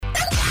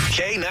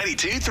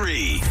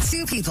K92-3.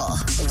 Two people,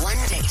 one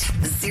date,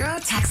 0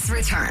 texts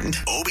returned.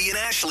 Obie and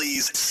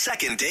Ashley's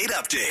second date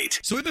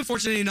update. So we've been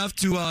fortunate enough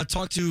to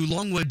talk to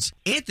Longwood's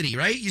Anthony,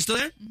 right? You still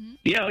there? Mm-hmm.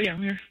 Yeah,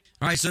 I'm here.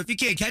 All right, so if you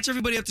can, catch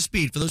everybody up to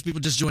speed for those people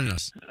just joining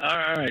us. All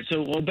right.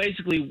 So,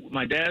 basically,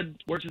 my dad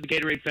works at the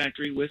Gatorade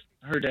factory with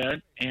her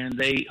dad, and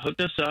they hooked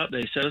us up.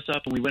 They set us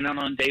up, and we went out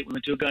on a date. We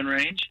went to a gun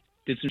range,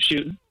 did some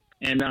shooting,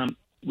 and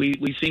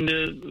we seemed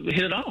to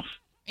hit it off.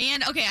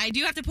 And, okay, I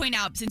do have to point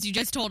out, since you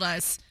just told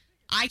us,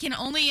 I can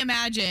only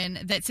imagine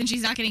that since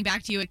she's not getting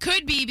back to you, it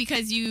could be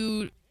because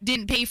you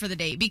didn't pay for the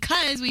date,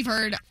 because we've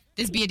heard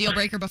this be a deal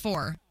breaker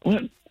before.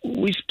 Well,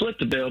 we split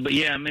the bill, but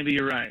yeah, maybe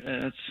you're right.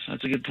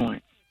 That's a good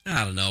point.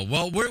 I don't know.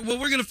 Well, we're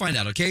going to find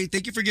out, okay?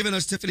 Thank you for giving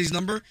us Tiffany's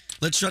number.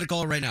 Let's try to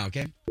call her right now,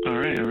 okay? All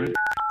right.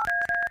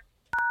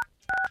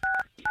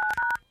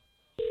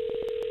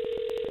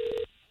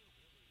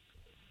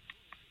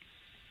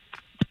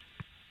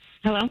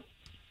 Hello?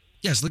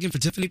 Yes, looking for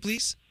Tiffany,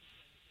 please?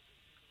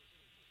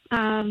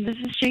 This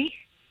is she.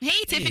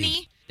 Hey,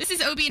 Tiffany. This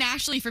is Obie and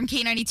Ashley from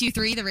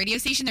K92.3, the radio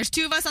station. There's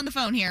two of us on the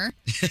phone here.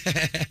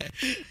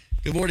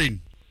 Good morning.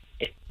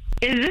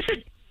 Is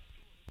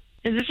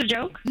this a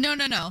joke?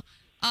 No.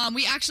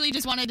 We actually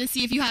just wanted to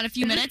see if you had a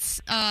few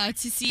minutes to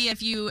see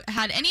if you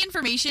had any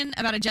information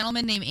about a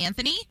gentleman named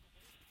Anthony.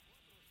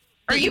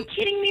 Are you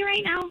kidding me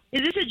right now?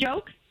 Is this a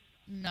joke?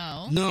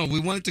 No. No, we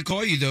wanted to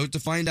call you, though, to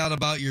find out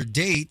about your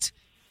date.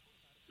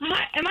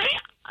 Am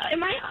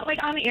I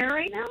like on the air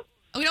right now?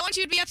 We don't want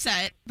you to be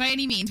upset by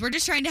any means. We're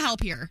just trying to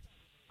help here.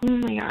 Oh,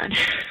 my God.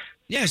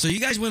 Yeah, so you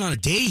guys went on a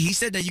date. He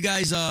said that you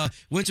guys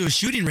went to a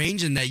shooting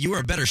range and that you were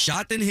a better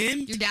shot than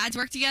him. Your dads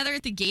work together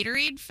at the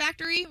Gatorade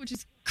factory, which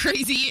is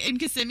crazy in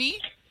Kissimmee.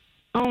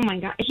 Oh, my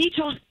God. He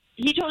told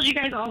you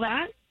guys all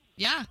that?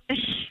 Yeah.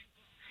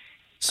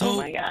 So, oh,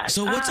 my God.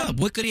 So what's up?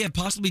 What could he have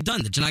possibly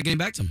done that you're not getting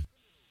back to him?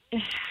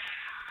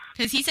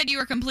 Because he said you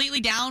were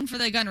completely down for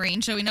the gun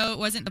range, so we know it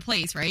wasn't the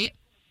place, right?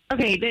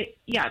 Okay, the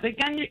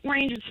gun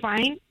range is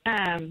fine.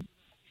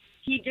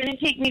 He didn't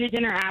take me to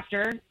dinner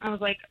after. I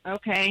was like,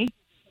 okay.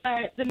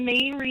 But the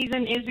main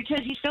reason is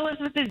because he still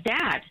lives with his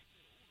dad.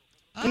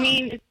 Oh. I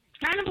mean, it's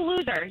kind of a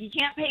loser. He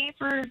can't pay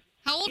for...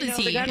 How old is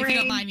he, if you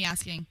don't mind me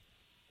asking?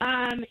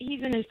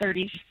 He's in his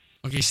 30s.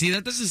 Okay, see,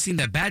 that doesn't seem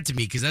that bad to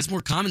me because that's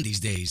more common these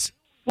days.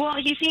 Well,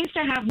 he seems to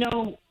have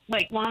no,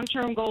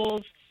 long-term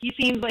goals. He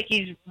seems like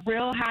he's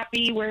real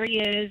happy where he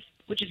is,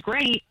 which is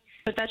great,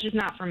 but that's just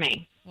not for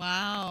me.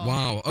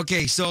 Wow.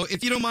 Okay, so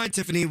if you don't mind,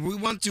 Tiffany, we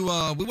want to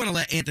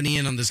let Anthony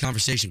in on this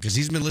conversation because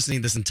he's been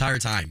listening this entire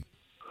time.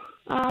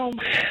 Oh.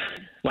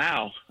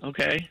 Wow.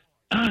 Okay.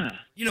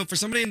 For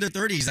somebody in their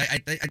 30s, I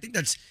think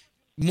that's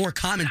more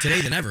common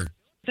today than ever.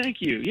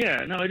 Thank you.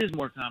 Yeah, no, it is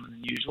more common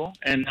than usual.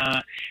 And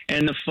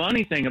the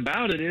funny thing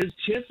about it is,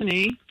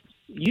 Tiffany,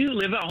 you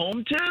live at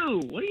home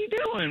too. What are you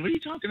doing? What are you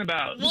talking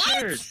about? What? Who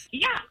cares?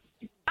 Yeah,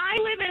 I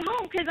live at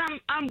home because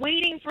I'm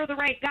waiting for the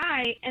right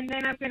guy, and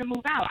then I'm going to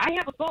move out. I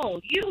have a goal.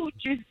 You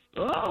just,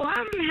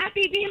 I'm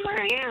happy being where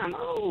I am.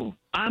 Oh.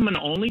 I'm an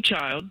only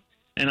child,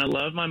 and I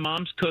love my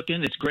mom's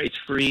cooking. It's great. It's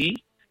free.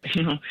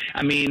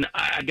 I mean,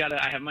 I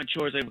have my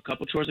chores. I have a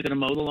couple chores. I got to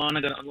mow the lawn.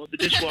 I got to unload the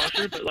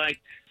dishwasher.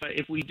 But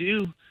if we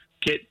do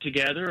get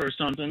together or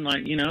something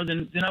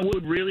then I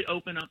would really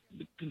open up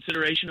the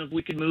consideration of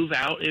we could move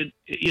out. If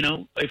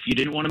you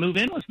didn't want to move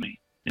in with me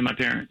and my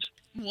parents.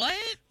 What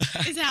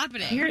is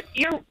happening?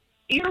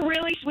 You're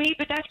really sweet,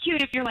 but that's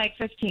cute if you're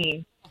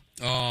 15.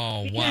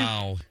 Oh, because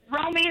wow.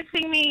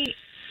 Romancing me.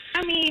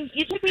 I mean,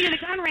 you took me to the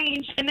gun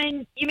range, and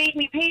then you made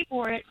me pay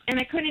for it, and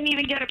I couldn't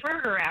even get a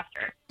burger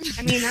after.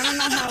 I mean, I don't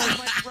know how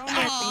much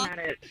romancing that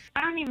is.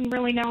 I don't even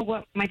really know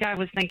what my dad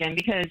was thinking,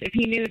 because if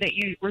he knew that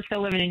you were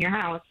still living in your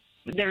house,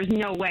 there's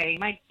no way.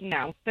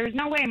 There's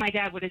no way my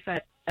dad would have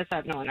set us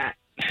up knowing that.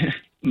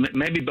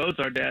 Maybe both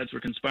our dads were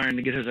conspiring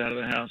to get us out of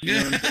the house. You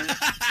know what I'm saying?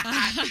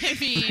 I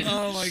mean...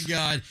 Oh, my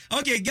God.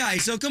 Okay,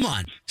 guys, so come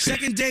on.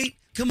 Second date,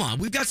 come on.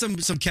 We've got some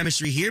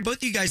chemistry here. Both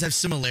of you guys have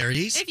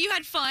similarities. If you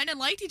had fun and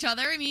liked each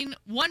other, I mean,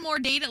 one more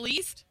date at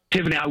least.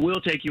 Tiffany, I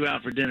will take you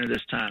out for dinner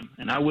this time,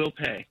 and I will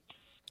pay.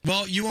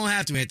 Well, you won't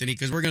have to, Anthony,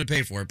 because we're going to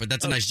pay for it, but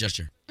that's a nice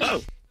gesture.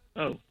 Oh,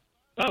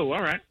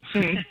 all right.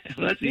 Well,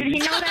 that's easy. Did he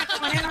know that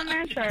going in on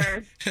this,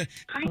 or?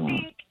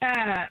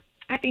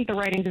 I think the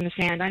writing's in the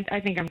sand. I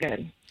think I'm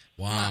good.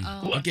 Wow.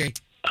 Uh-oh. Okay.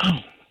 Oh.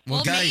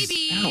 Well, guys.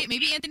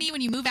 Maybe Anthony,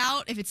 when you move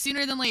out, if it's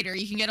sooner than later,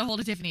 you can get a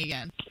hold of Tiffany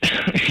again.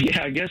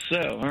 Yeah, I guess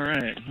so. All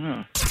right.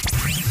 Huh.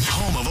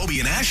 Home of Obie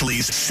and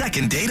Ashley's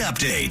second date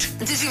update.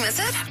 Did you miss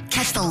it?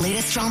 Catch the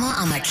latest drama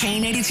on the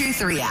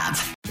K92.3 app.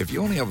 If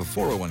you only have a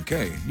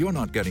 401k, you're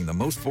not getting the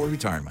most for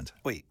retirement.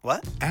 Wait,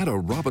 what? Add a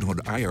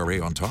Robinhood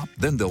IRA on top,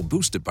 then they'll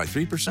boost it by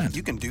 3%.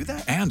 You can do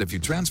that? And if you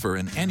transfer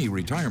in any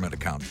retirement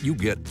account, you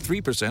get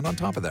 3% on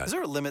top of that. Is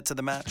there a limit to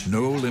the match?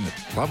 No limit.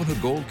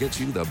 Robinhood Gold gets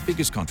you the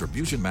biggest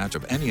contribution match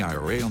of any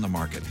IRA on the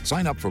market.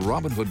 Sign up for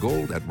Robinhood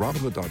Gold at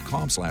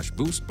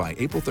Robinhood.com/boost by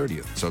April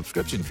 30th.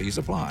 Subscription fees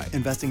apply.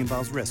 Investing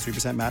involves risk.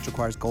 3% match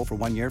requires gold for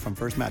 1 year from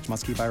first match.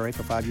 Must keep IRA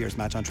for 5 years.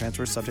 Match on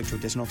transfers subject to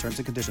additional terms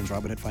and conditions.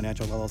 Robinhood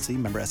Financial LLC,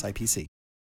 member SIPC.